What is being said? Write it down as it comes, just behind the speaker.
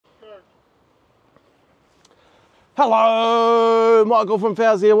Hello, Michael from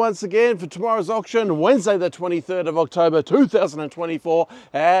Fowles here once again for tomorrow's auction, Wednesday the 23rd of October 2024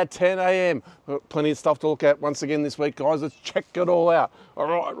 at 10 a.m. Plenty of stuff to look at once again this week, guys. Let's check it all out. All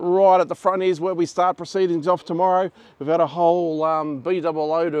right, right at the front is where we start proceedings off tomorrow. We've got a whole B double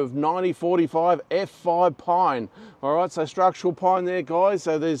load of 9045 F5 pine. All right, so structural pine there, guys.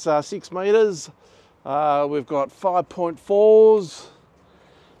 So there's 6 metres. We've got 5.4s.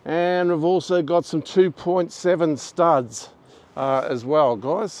 And we've also got some 2.7 studs as well,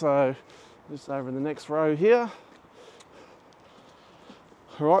 guys. So just over in the next row here.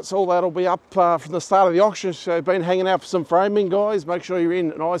 All right, so all that'll be up from the start of the auction. So been hanging out for some framing, guys. Make sure you're in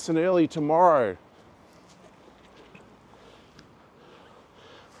nice and early tomorrow.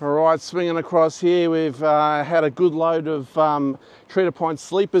 All right, swinging across here, we've had a good load of treated pine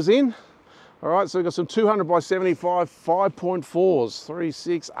sleepers in. All right, so we've got some 200 by 75 5.4s, 3,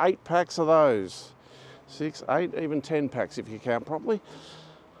 6, 8 packs of those. 6, 8, even 10 packs if you count properly.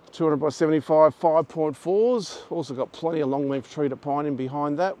 200 by 75 5.4s. Also got plenty of long length treated pine in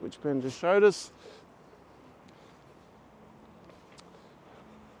behind that, which Ben just showed us.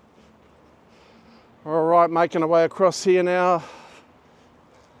 All right, making our way across here now.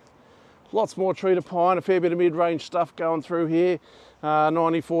 Lots more treated pine, a fair bit of mid-range stuff going through here.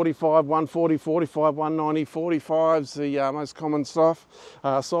 90-45, 140-45, 190-45's the most common stuff,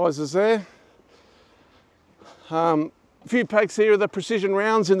 sizes there. A few packs here of the precision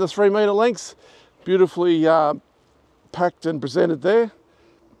rounds in the 3 metre lengths. Beautifully packed and presented there.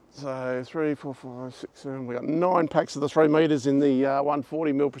 So 3, 4, 5, 6, 7, we've got 9 packs of the 3 metres in the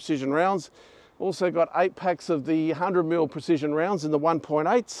 140mm precision rounds. Also got 8 packs of the 100mm precision rounds in the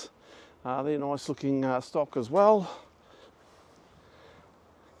 1.8s. They're nice looking stock as well.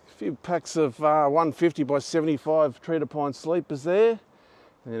 A few packs of 150 by 75 treated pine sleepers there.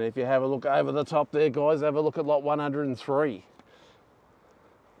 And if you have a look over the top there, guys, have a look at lot 103.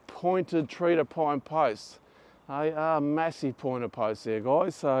 Pointed treated pine posts. They are massive pointed posts there,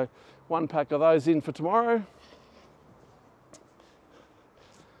 guys. So 1 pack of those in for tomorrow.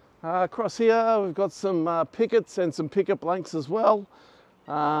 Across here, we've got some pickets and some picket blanks as well.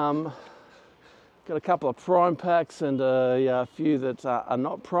 Got a couple of prime packs and a few that are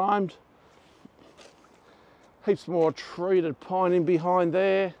not primed. Heaps more treated pine in behind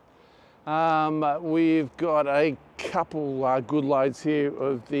there. We've got a couple good loads here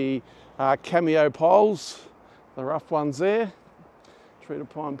of the cameo poles, the rough ones there. Treated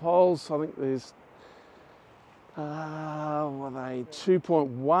pine poles. I think there's, what are they,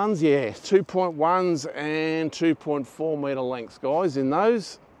 2.1s? Yeah, 2.1s and 2.4 metre lengths, guys, in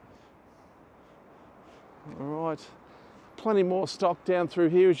those. All right, plenty more stock down through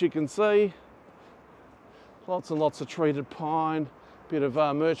here, as you can see. Lots and lots of treated pine, bit of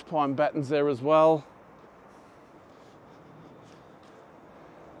merch pine battens there as well.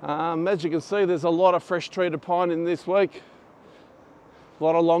 As you can see, there's a lot of fresh treated pine in this week. A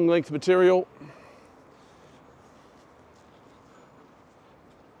lot of long length material.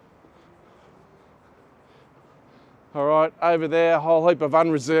 All right, over there, a whole heap of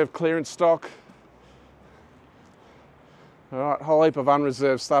unreserved clearance stock. All right, whole heap of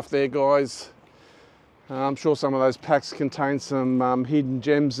unreserved stuff there, guys. I'm sure some of those packs contain some hidden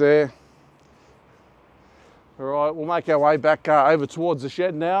gems there. All right, we'll make our way back over towards the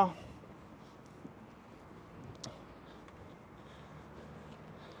shed now.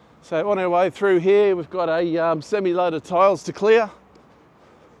 So on our way through here, we've got a semi-loaded tiles to clear.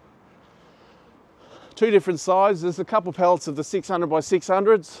 2 different sizes. There's a couple pallets of the 600 by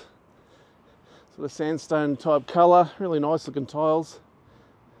 600s. Sort of sandstone type colour, really nice looking tiles.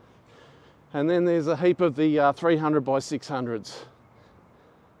 And then there's a heap of the 300 by 600s.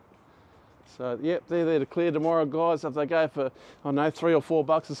 So yep, they're there to clear tomorrow, guys. If they go for, I don't know, $3 or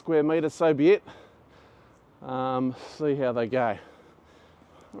 $4 a square metre, so be it. See how they go.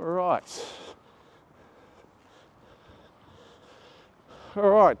 All right. All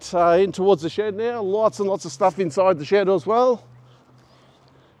right, in towards the shed now. Lots and lots of stuff inside the shed as well.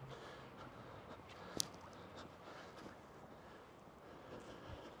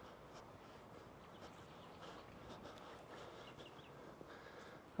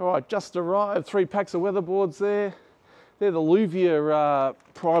 All right, just arrived, 3 packs of weatherboards there. They're the Luvia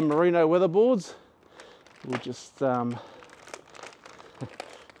Prime Merino weatherboards. We'll just, here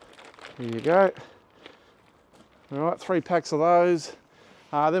you go. All right, 3 packs of those.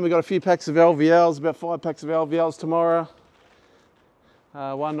 Then we've got a few packs of LVLs, about 5 packs of LVLs tomorrow.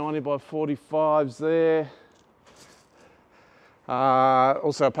 190 by 45s there.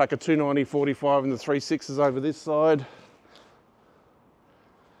 Also a pack of 290 45 and the 3/6s over this side.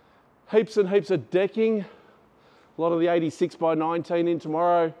 Heaps and heaps of decking. A lot of the 86 by 19 in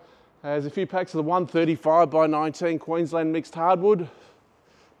tomorrow. There's a few packs of the 135 by 19 Queensland mixed hardwood.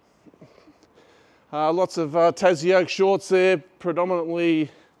 Lots of Tassie Oak shorts there,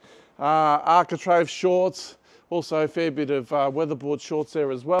 predominantly architrave shorts. Also a fair bit of weatherboard shorts there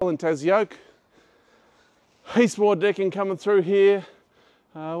as well in Tassie Oak. Heaps more decking coming through here.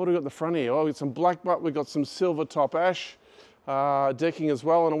 What have we got in the front here? Oh, we've got some black butt, we've got some silver top ash decking as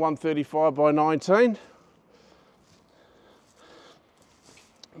well on a 135 by 19.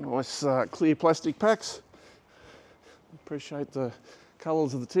 Nice clear plastic packs. Appreciate the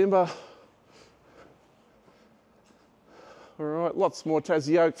colours of the timber. All right, lots more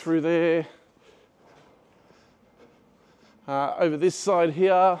Tassie Oak through there. Over this side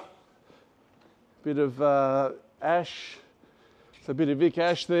here, bit of ash. So a bit of Vic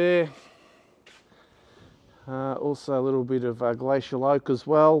ash there. Also a little bit of glacial oak as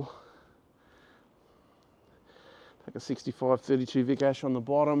well. Take a 65-32 Vic ash on the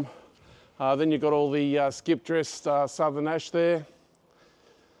bottom. Then you've got all the skip dressed southern ash there.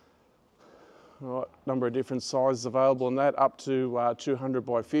 All right, number of different sizes available in that, up to 200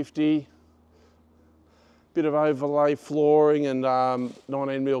 by 50. Bit of overlay flooring and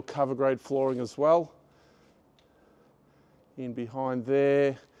 19mm cover grade flooring as well. In behind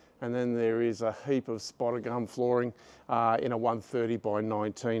there, and then there is a heap of spotted gum flooring in a 130 by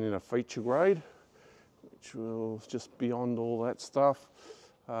 19 in a feature grade, which will just beyond all that stuff.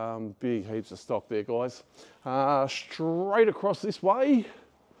 Big heaps of stock there, guys. Straight across this way,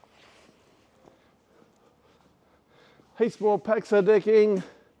 heaps more packs of decking,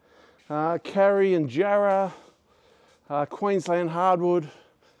 Carry and Jarrah, Queensland hardwood.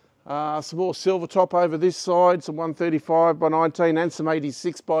 Some more silver top over this side, some 135 by 19 and some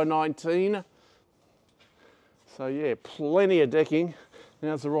 86 by 19. So yeah, plenty of decking.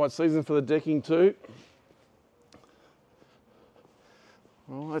 Now's the right season for the decking too.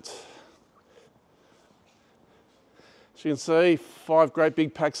 Right. As you can see, 5 great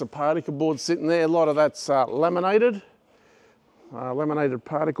big packs of particle board sitting there. A lot of that's laminated. Laminated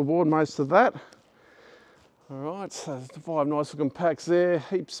particle board, most of that. All right, so 5 nice looking packs there.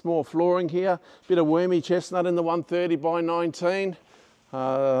 Heaps more flooring here. Bit of wormy chestnut in the 130 by 19.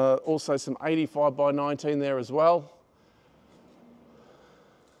 Also some 85 by 19 there as well.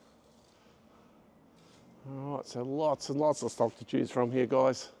 All right, so lots and lots of stock to choose from here,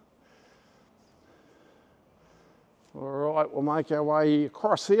 guys. All right, we'll make our way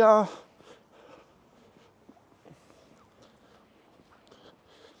across here.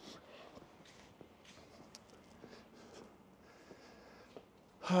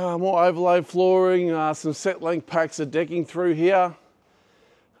 More overlay flooring, some set length packs of decking through here.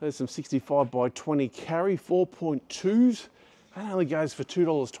 There's some 65 by 20 Carry 4.2s. That only goes for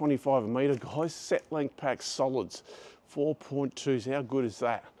 $2.25 a metre, guys. Set length packs solids, 4.2s. How good is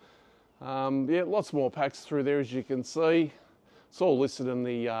that? Yeah, lots more packs through there, as you can see. It's all listed in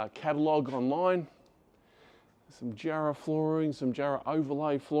the catalogue online. Some Jarrah flooring, some Jarrah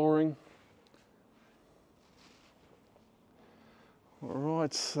overlay flooring. All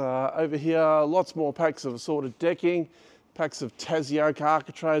right, over here, lots more packs of assorted decking, packs of Tassie Oak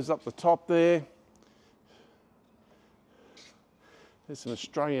architraves up the top there. There's some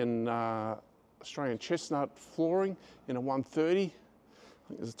Australian chestnut flooring in a 130. I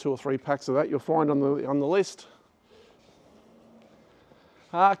think there's 2 or 3 packs of that you'll find on the list.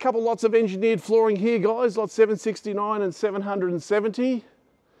 A couple lots of engineered flooring here, guys, lot 769 and 770.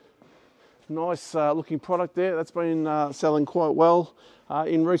 Nice looking product there. That's been selling quite well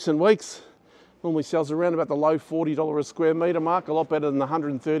in recent weeks. Normally sells around about the low $40 a square metre mark, a lot better than the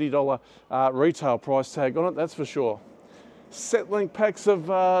 $130 retail price tag on it, that's for sure. Set length packs of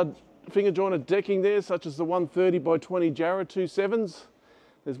finger jointed decking there, such as the 130 by 20 Jarrah 2.7s.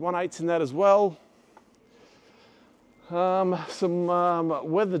 There's 1/8s in that as well. Some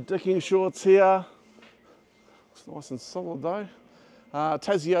weathered decking shorts here. Looks nice and solid though.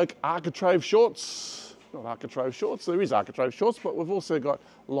 Tassie Oak architrave shorts. Not architrave shorts, there is architrave shorts, but we've also got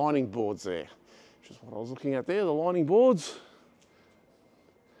lining boards there, which is what I was looking at there, the lining boards.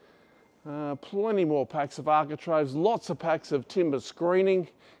 Plenty more packs of architraves, lots of packs of timber screening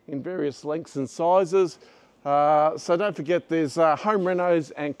in various lengths and sizes. So don't forget there's home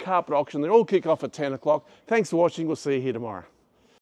renos and carpet auction. They all kick off at 10 o'clock. Thanks for watching, we'll see you here tomorrow.